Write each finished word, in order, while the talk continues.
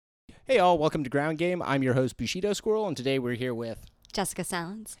Hey all, welcome to Ground Game. I'm your host Bushido Squirrel, and today we're here with... Jessica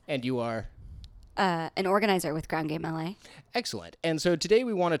Salins. And you are? An organizer with Ground Game LA. Excellent. And so today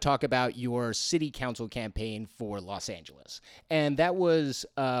we want to talk about your city council campaign for Los Angeles. And that was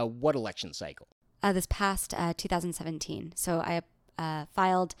what election cycle? This past 2017. So I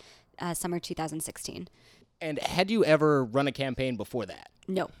filed summer 2016. And had you ever run a campaign before that?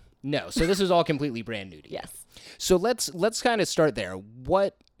 No. No. So this was all completely brand new to you. Yes. So let's kind of start there.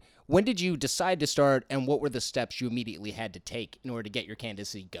 When did you decide to start, and what were the steps you immediately had to take in order to get your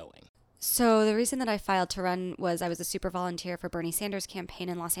candidacy going? So the reason that I filed to run was I was a super volunteer for Bernie Sanders' campaign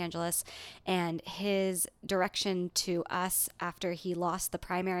in Los Angeles, and his direction to us after he lost the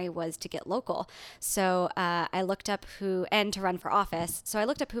primary was to get local. So I looked up and to run for office. So I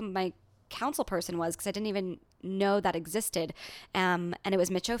looked up who my council person was because I didn't even know that existed. And it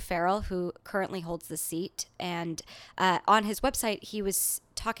was Mitch O'Farrell, who currently holds the seat. And on his website, he was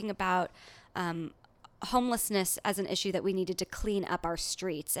talking about homelessness as an issue that we needed to clean up our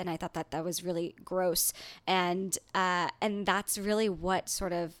streets, and I thought that was really gross, and that's really what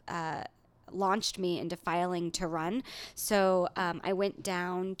sort of launched me into filing to run. So I went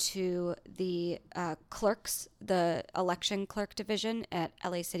down to the clerks, the election clerk division at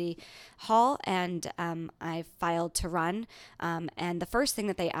LA City Hall, and I filed to run. And the first thing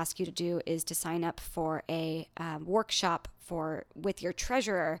that they ask you to do is to sign up for a workshop with your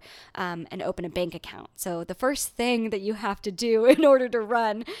treasurer and open a bank account. So the first thing that you have to do in order to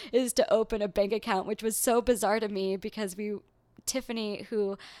run is to open a bank account, which was so bizarre to me because Tiffany,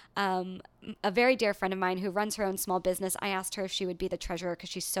 who a very dear friend of mine who runs her own small business, I asked her if she would be the treasurer because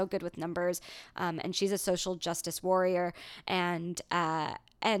she's so good with numbers, and she's a social justice warrior, and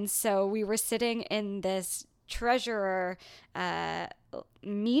so we were sitting in this treasurer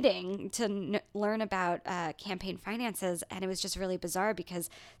meeting to learn about campaign finances, and it was just really bizarre because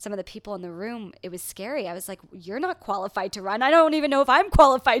some of the people in the room, it was scary. I was like, "You're not qualified to run. I don't even know if I'm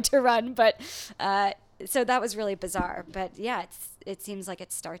qualified to run," but. So that was really bizarre. But yeah, it seems like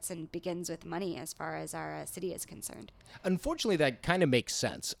it starts and begins with money as far as our city is concerned. Unfortunately, that kind of makes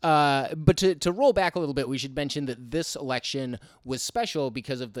sense. But to roll back a little bit, we should mention that this election was special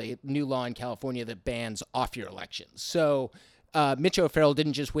because of the new law in California that bans off-year elections. So Mitch O'Farrell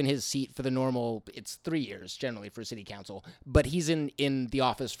didn't just win his seat for the normal, it's 3 years generally for city council, but he's in the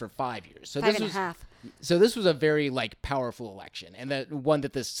office for 5 years. So Five and a half. So this was a very powerful election, and that one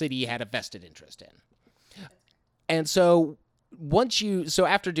that the city had a vested interest in. And so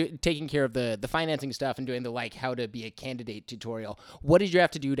after taking care of the financing stuff and doing the how to be a candidate tutorial, what did you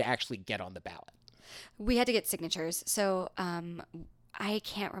have to do to actually get on the ballot? We had to get signatures. So I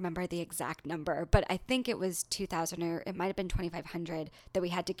can't remember the exact number, but I think it was 2,000 or it might have been 2,500 that we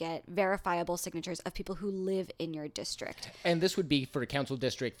had to get verifiable signatures of people who live in your district. And this would be for Council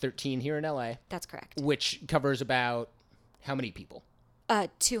District 13 here in LA. That's correct. Which covers about how many people?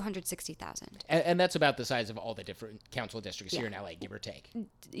 260,000. And that's about the size of all the different council districts here in LA, give or take.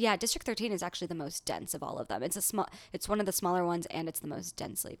 Yeah, District 13 is actually the most dense of all of them. It's one of the smaller ones, and it's the most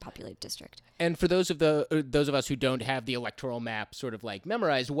densely populated district. And for those of us who don't have the electoral map sort of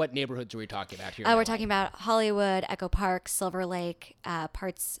memorized, what neighborhoods are we talking about here? We're talking about Hollywood, Echo Park, Silver Lake, a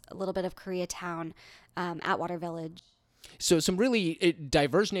little bit of Koreatown, Atwater Village. So some really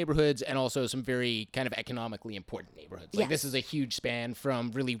diverse neighborhoods and also some very kind of economically important neighborhoods. Yes. This is a huge span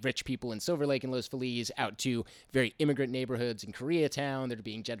from really rich people in Silver Lake and Los Feliz out to very immigrant neighborhoods in Koreatown that are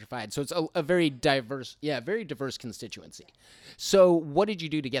being gentrified. So it's a very diverse constituency. So what did you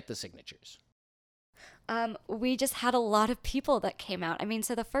do to get the signatures? We just had a lot of people that came out. I mean,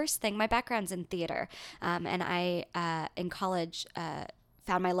 so the first thing, my background's in theater, and I, in college,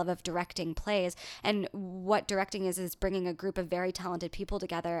 found my love of directing plays. And what directing is bringing a group of very talented people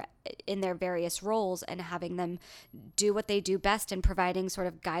together in their various roles and having them do what they do best and providing sort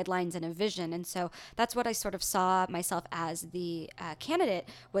of guidelines and a vision. And so that's what I sort of saw myself as the candidate,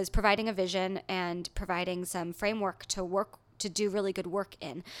 was providing a vision and providing some framework to do really good work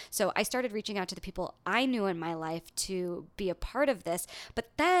in. So I started reaching out to the people I knew in my life to be a part of this.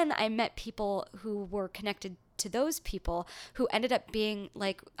 But then I met people who were connected to those people who ended up being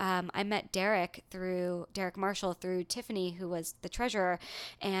I met Derek Marshall through Tiffany, who was the treasurer,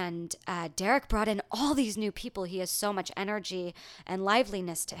 and Derek brought in all these new people. He has so much energy and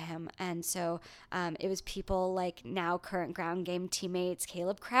liveliness to him, and so it was people like now current Ground Game teammates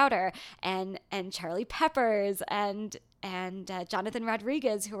Caleb Crowder and Charlie Peppers and Jonathan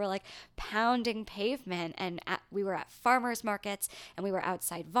Rodriguez, who were pounding pavement, and we were at farmers markets, and we were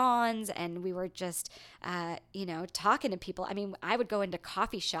outside Vaughn's, and we were just talking to people. I mean, I would go into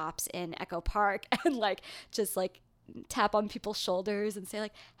coffee shops in Echo Park and just tap on people's shoulders and say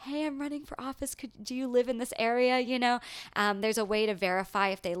like, hey, I'm running for office. Do you live in this area? You know, there's a way to verify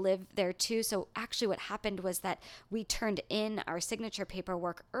if they live there too. So actually what happened was that we turned in our signature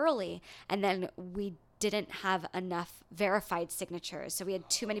paperwork early, and then we didn't have enough verified signatures. So we had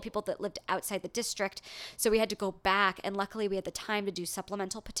too many people that lived outside the district. So we had to go back, and luckily we had the time to do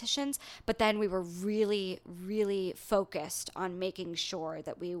supplemental petitions. But then we were really, really focused on making sure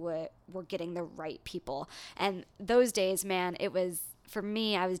that we were getting the right people. And those days, man, it was, for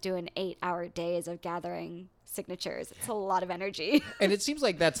me, I was doing 8-hour days of gathering signatures. It's a lot of energy. And it seems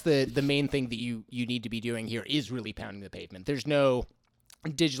like that's the main thing that you need to be doing here, is really pounding the pavement. There's no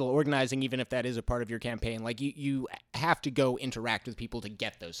digital organizing, even if that is a part of your campaign. Like you have to go interact with people to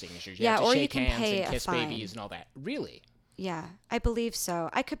get those signatures. You have to shake hands and kiss babies and all that. Really? Yeah, I believe so.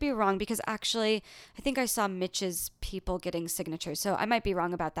 I could be wrong, because actually I think I saw Mitch's people getting signatures. So I might be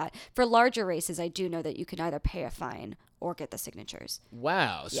wrong about that. For larger races, I do know that you can either pay a fine or get the signatures.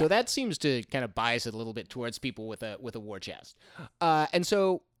 Wow. So that seems to kind of bias it a little bit towards people with a war chest. And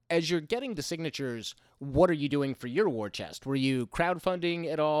so as you're getting the signatures, what are you doing for your war chest? Were you crowdfunding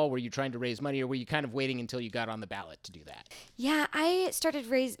at all? Were you trying to raise money, or were you kind of waiting until you got on the ballot to do that? Yeah,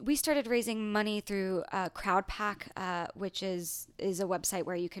 we started raising money through CrowdPack, which is a website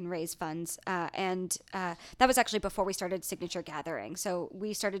where you can raise funds. And that was actually before we started signature gathering. So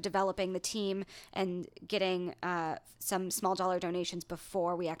we started developing the team and getting some small dollar donations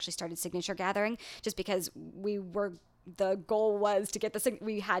before we actually started signature gathering, just because the goal was to get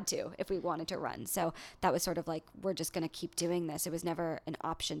we had to, if we wanted to run. So that was sort of like, we're just going to keep doing this. It was never an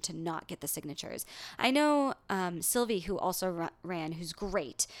option to not get the signatures. I know Sylvie, who also ran, who's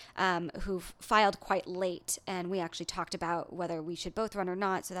great, who filed quite late, and we actually talked about whether we should both run or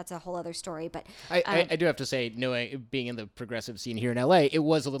not. So that's a whole other story. But I do have to say, knowing, being in the progressive scene here in LA, it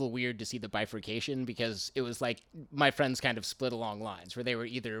was a little weird to see the bifurcation, because it was like my friends kind of split along lines, where they were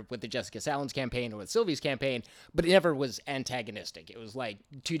either with the Jessica Salins campaign or with Sylvie's campaign, but it never was antagonistic. It was like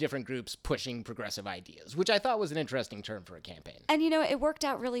two different groups pushing progressive ideas, which I thought was an interesting term for a campaign. And, it worked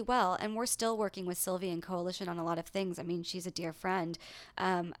out really well. And we're still working with Sylvie and Coalition on a lot of things. I mean, she's a dear friend.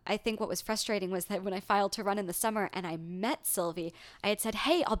 I think what was frustrating was that when I filed to run in the summer and I met Sylvie, I had said,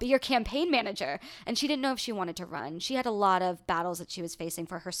 hey, I'll be your campaign manager. And she didn't know if she wanted to run. She had a lot of battles that she was facing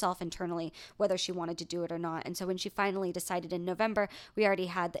for herself internally, whether she wanted to do it or not. And so when she finally decided in November, we already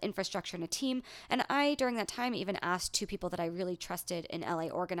had the infrastructure and a team. And I, during that time, even asked two people that I really trusted in LA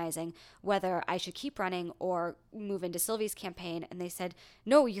organizing whether I should keep running or move into Sylvie's campaign. And they said,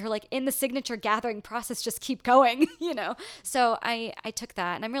 no, you're like in the signature gathering process, just keep going, So I took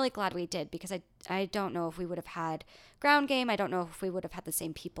that, and I'm really glad we did, because I don't know if we would have had ground game. I don't know if we would have had the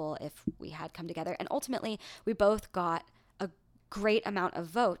same people if we had come together. And ultimately, we both got a great amount of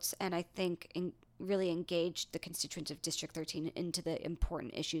votes, and I think really engaged the constituents of District 13 into the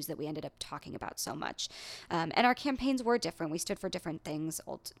important issues that we ended up talking about so much. And our campaigns were different. We stood for different things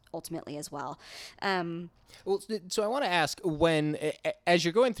ultimately as well. Well, so I want to ask, as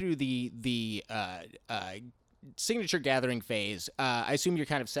you're going through the signature gathering phase, I assume you're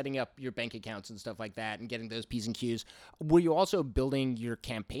kind of setting up your bank accounts and stuff like that and getting those P's and Q's. Were you also building your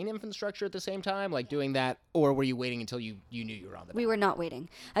campaign infrastructure at the same time, like doing that, or were you waiting until you knew you were on the ballot? We were not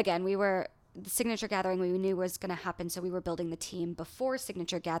waiting. Again, the signature gathering we knew was going to happen, so we were building the team before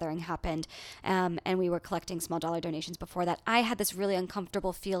signature gathering happened, and we were collecting small dollar donations before that. I had this really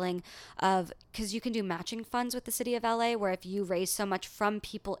uncomfortable feeling of, because you can do matching funds with the city of LA, where if you raise so much from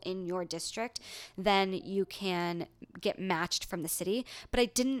people in your district, then you can get matched from the city. But I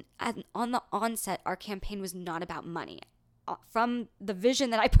didn't, on the onset, our campaign was not about money. From the vision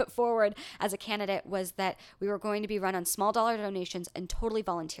that I put forward as a candidate was that we were going to be run on small dollar donations and totally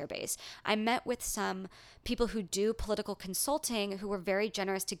volunteer based. I met with some people who do political consulting who were very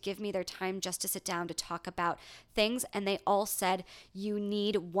generous to give me their time just to sit down to talk about things. And they all said, you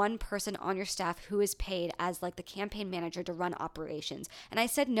need one person on your staff who is paid as like the campaign manager to run operations. And I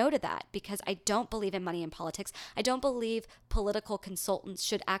said no to that, because I don't believe in money in politics. I don't believe political consultants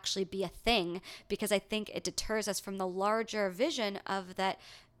should actually be a thing, because I think it deters us from the larger vision of that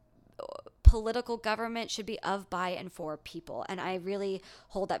political government should be of, by, and for people. And I really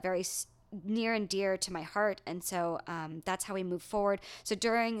hold that very near and dear to my heart. And so that's how we move forward. So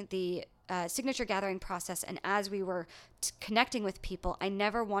during the signature gathering process, and as we were connecting with people, I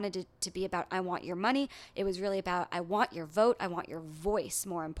never wanted it to be about, I want your money. It was really about, I want your vote. I want your voice,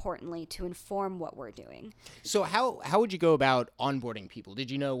 more importantly, to inform what we're doing. So how would you go about onboarding people?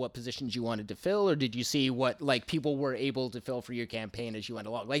 Did you know what positions you wanted to fill, or did you see what like people were able to fill for your campaign as you went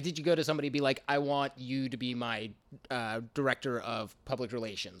along? Like, did you go to somebody and be like, I want you to be my director of public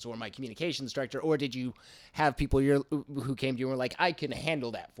relations or my communications director, or did you have people who came to you and were like, I can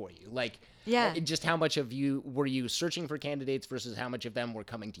handle that for you? Like, yeah. Just how much of you were you searching for candidates versus how much of them were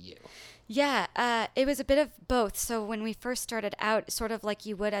coming to you? Yeah, it was a bit of both. So when we first started out, sort of like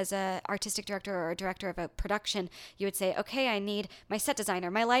you would as a artistic director or a director of a production, you would say, okay, I need my set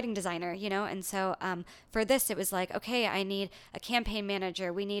designer, my lighting designer, and so for this, it was like, okay, I need a campaign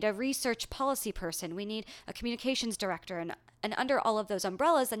manager, we need a research policy person, we need a communications director, and under all of those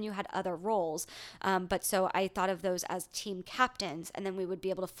umbrellas, then you had other roles. But so I thought of those as team captains, and then we would be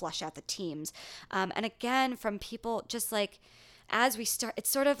able to flesh out the teams. And again, from people just like, as we start, it's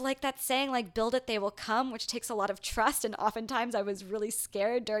sort of like that saying, like, build it, they will come, which takes a lot of trust. And oftentimes I was really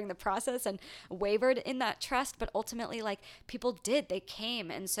scared during the process and wavered in that trust. But ultimately, like, people they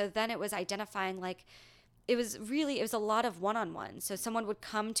came. And so then it was identifying, like, it was a lot of one-on-one. So someone would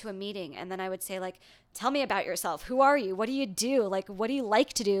come to a meeting and then I would say, like, tell me about yourself. Who are you? What do you do? Like, what do you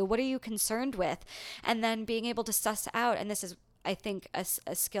like to do? What are you concerned with? And then being able to suss out, and this is, I think, a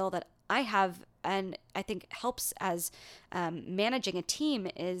skill that I have and I think helps as managing a team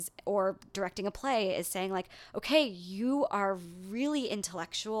or directing a play, is saying, like, okay, you are really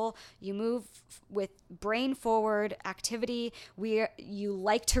intellectual. You move with brain forward activity. You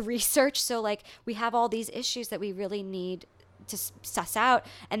like to research. So, like, we have all these issues that we really need to suss out,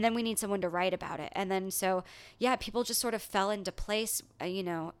 and then we need someone to write about it. And then, so yeah, people just sort of fell into place.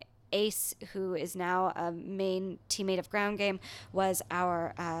 Ace, who is now a main teammate of Ground Game, was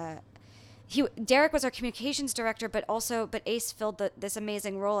our Derek was our communications director, but Ace filled this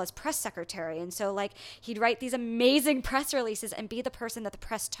amazing role as press secretary. And so, like, he'd write these amazing press releases and be the person that the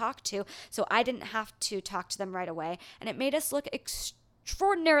press talked to. So I didn't have to talk to them right away. And it made us look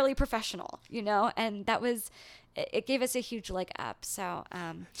extraordinarily professional, and it gave us a huge leg up. So,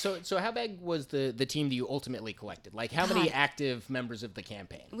 so how big was the team that you ultimately collected? Like, how many active members of the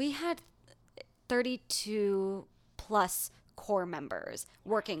campaign? We had 32 plus core members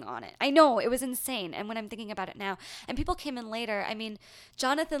working on it. I know, it was insane. And when I'm thinking about it now, and people came in later, I mean,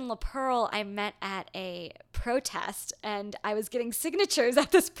 Jonathan LaPearl, I met at a protest, and I was getting signatures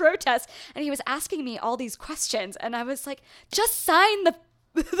at this protest, and he was asking me all these questions, and I was like, just sign the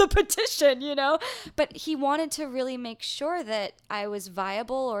petition, but he wanted to really make sure that I was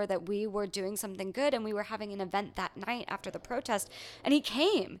viable, or that we were doing something good, and we were having an event that night after the protest. And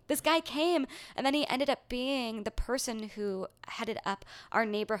this guy came, and then he ended up being the person who headed up our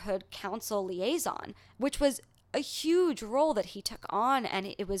neighborhood council liaison, which was a huge role that he took on,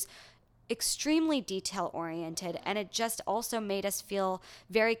 and it was extremely detail oriented, and it just also made us feel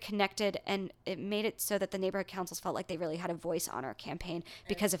very connected, and it made it so that the neighborhood councils felt like they really had a voice on our campaign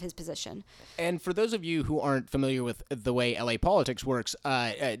because of his position. And for those of you who aren't familiar with the way LA politics works,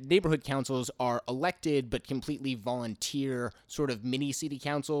 neighborhood councils are elected but completely volunteer sort of mini city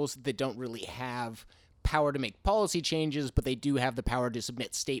councils that don't really have power to make policy changes, but they do have the power to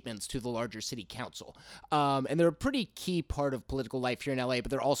submit statements to the larger city council. And they're a pretty key part of political life here in LA,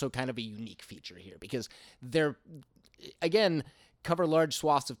 but they're also kind of a unique feature here because they're, again, cover large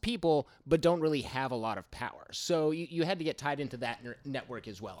swaths of people, but don't really have a lot of power. So you had to get tied into that network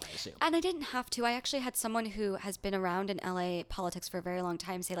as well, I assume. And I didn't have to. I actually had someone who has been around in LA politics for a very long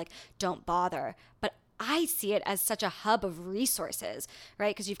time say, like, don't bother. But I see it as such a hub of resources,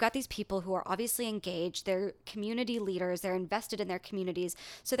 right? Because you've got these people who are obviously engaged. They're community leaders. They're invested in their communities.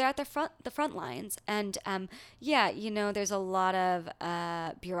 So they're at the front lines. And there's a lot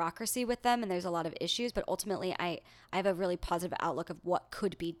of bureaucracy with them, and there's a lot of issues. But ultimately, I have a really positive outlook of what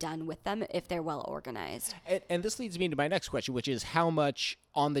could be done with them if they're well organized. And this leads me to my next question, which is how much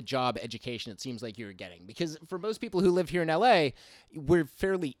on-the-job education it seems like you're getting. Because for most people who live here in LA, we're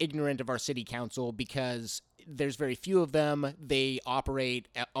fairly ignorant of our city council because there's very few of them. They operate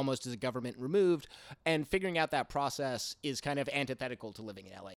almost as a government removed, and figuring out that process is kind of antithetical to living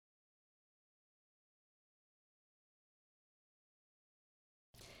in LA.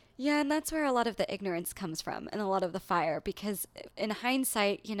 Yeah, and that's where a lot of the ignorance comes from and a lot of the fire, because in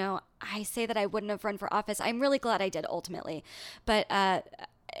hindsight, I say that I wouldn't have run for office. I'm really glad I did ultimately. But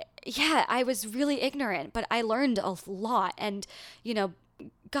I was really ignorant, but I learned a lot. And,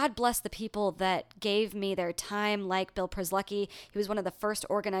 God bless the people that gave me their time, like Bill Przlecki. He was one of the first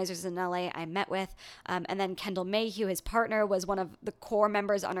organizers in LA I met with. And then Kendall Mayhew, his partner, was one of the core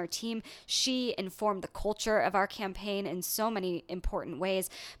members on our team. She informed the culture of our campaign in so many important ways.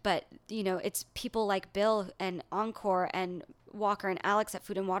 But, it's people like Bill and Encore and Walker and Alex at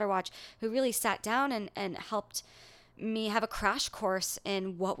Food and Water Watch who really sat down and helped me have a crash course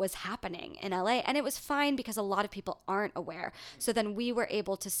in what was happening in LA. And it was fine because a lot of people aren't aware. So then we were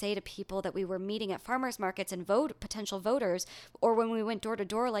able to say to people that we were meeting at farmers markets and potential voters, or when we went door to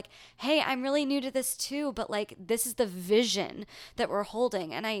door, like, hey, I'm really new to this too, but like, this is the vision that we're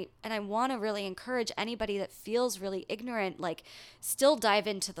holding. And I want to really encourage anybody that feels really ignorant, like, still dive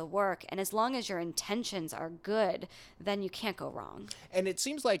into the work. And as long as your intentions are good, then you can't go wrong. And it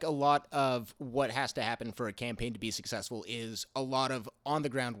seems like a lot of what has to happen for a campaign to be successful is a lot of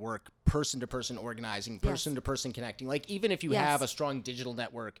on-the-ground work, person-to-person organizing, person-to-person connecting. Like, even if you have a strong digital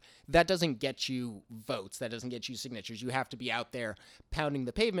network, that doesn't get you votes. That doesn't get you signatures. You have to be out there pounding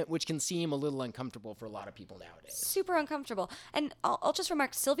the pavement, which can seem a little uncomfortable for a lot of people nowadays. Super uncomfortable. And I'll just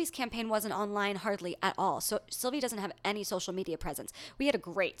remark, Sylvie's campaign wasn't online hardly at all. So Sylvie doesn't have any social media presence. We had a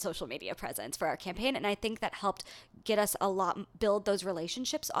great social media presence for our campaign, and I think that helped get us build those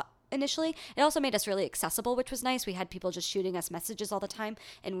relationships initially. It also made us really accessible, which was nice. We had people just shooting us messages all the time,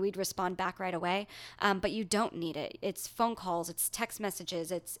 and we'd respond back right away. But you don't need it. It's phone calls, it's text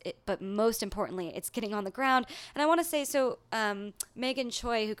messages, but most importantly, it's getting on the ground. And I want to say, so Megan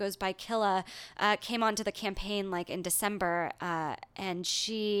Choi, who goes by Killa, came onto the campaign like in December, and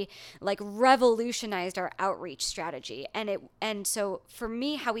she like revolutionized our outreach strategy. And so for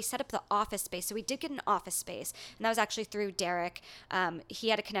me, how we set up the office space, so we did get an office space, and that was actually through Derek. He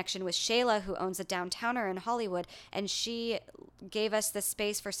had a connection with Shayla, who owns a Downtowner in Hollywood, and she gave us the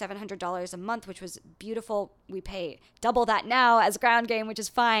space for $700 a month, which was beautiful. We pay double that now as Ground Game, which is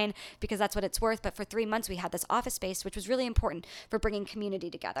fine because that's what it's worth. But for 3 months, we had this office space, which was really important for bringing community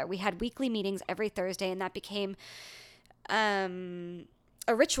together. We had weekly meetings every Thursday, and that became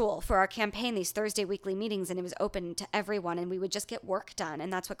a ritual for our campaign, these Thursday weekly meetings, and it was open to everyone, and we would just get work done.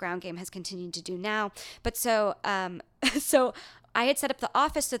 And that's what Ground Game has continued to do now. But so I had set up the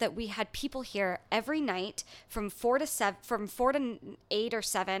office so that we had people here every night from 4 to 8 or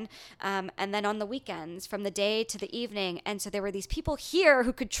 7, and then on the weekends from the day to the evening. And so there were these people here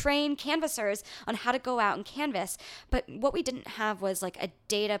who could train canvassers on how to go out and canvass. But what we didn't have was like a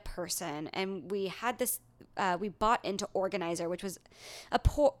data person, and we had this. We bought into Organizer, which was a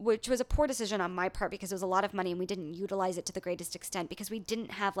poor decision on my part because it was a lot of money and we didn't utilize it to the greatest extent because we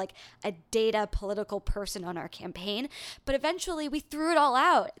didn't have like a data political person on our campaign. But eventually we threw it all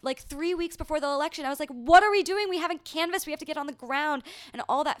out. Like 3 weeks before the election, I was like, what are we doing? We haven't canvassed. We have to get on the ground. And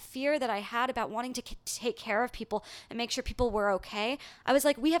all that fear that I had about wanting to take care of people and make sure people were okay, I was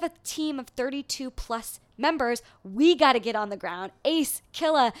like, we have a team of 32 plus members. We got to get on the ground. Ace,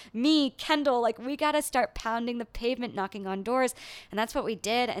 Killa, me, Kendall, like we got to start pounding the pavement, knocking on doors. And that's what we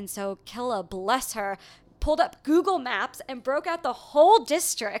did. And so Killa, bless her, pulled up Google Maps and broke out the whole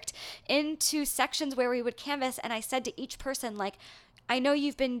district into sections where we would canvass. And I said to each person, like, I know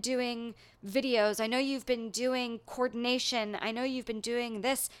you've been doing videos. I know you've been doing coordination. I know you've been doing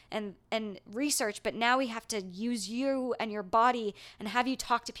this and research, but now we have to use you and your body and have you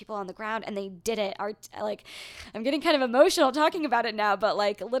talk to people on the ground. And they did it. I'm getting kind of emotional talking about it now, but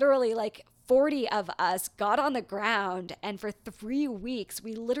like literally like 40 of us got on the ground, and for 3 weeks,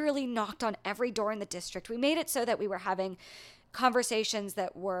 we literally knocked on every door in the district. We made it so that we were having conversations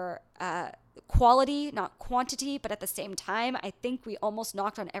that were quality, not quantity, but at the same time, I think we almost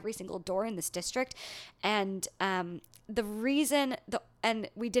knocked on every single door in this district. And and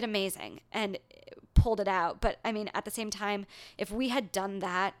we did amazing and pulled it out. But I mean, at the same time, if we had done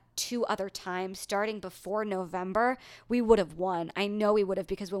that 2 other times starting before November, we would have won. I know we would have,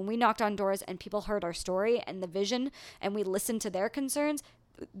 because when we knocked on doors and people heard our story and the vision and we listened to their concerns,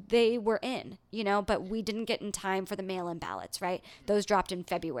 they were in, but we didn't get in time for the mail-in ballots, right? Those dropped in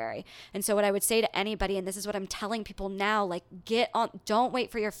February. And so what I would say to anybody, and this is what I'm telling people now, like, get on, don't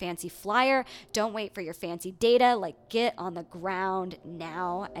wait for your fancy flyer. Don't wait for your fancy data. Like, get on the ground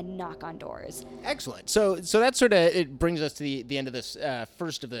now and knock on doors. Excellent. So that sort of, it brings us to the end of this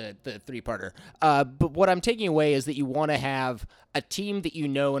first of the 3-parter. But what I'm taking away is that you want to have a team that you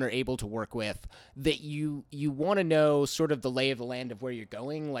know and are able to work with, that you want to know sort of the lay of the land of where you're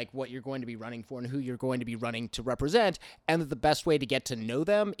going, like what you're going to be running for and who you're going to be running to represent, and that the best way to get to know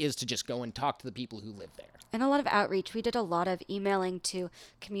them is to just go and talk to the people who live there. And a lot of outreach. We did a lot of emailing to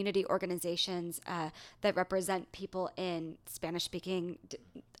community organizations that represent people in Spanish-speaking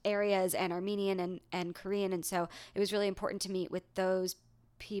areas and Armenian and Korean. And so it was really important to meet with those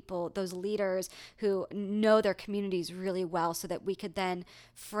people, those leaders who know their communities really well, so that we could then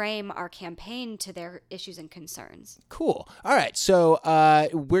frame our campaign to their issues and concerns. Cool. All right. So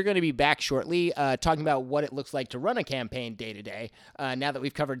we're going to be back shortly talking about what it looks like to run a campaign day to day. Now that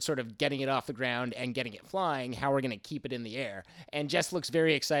we've covered sort of getting it off the ground and getting it flying, how we're going to keep it in the air. And Jess looks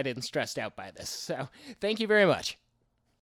very excited and stressed out by this. So thank you very much.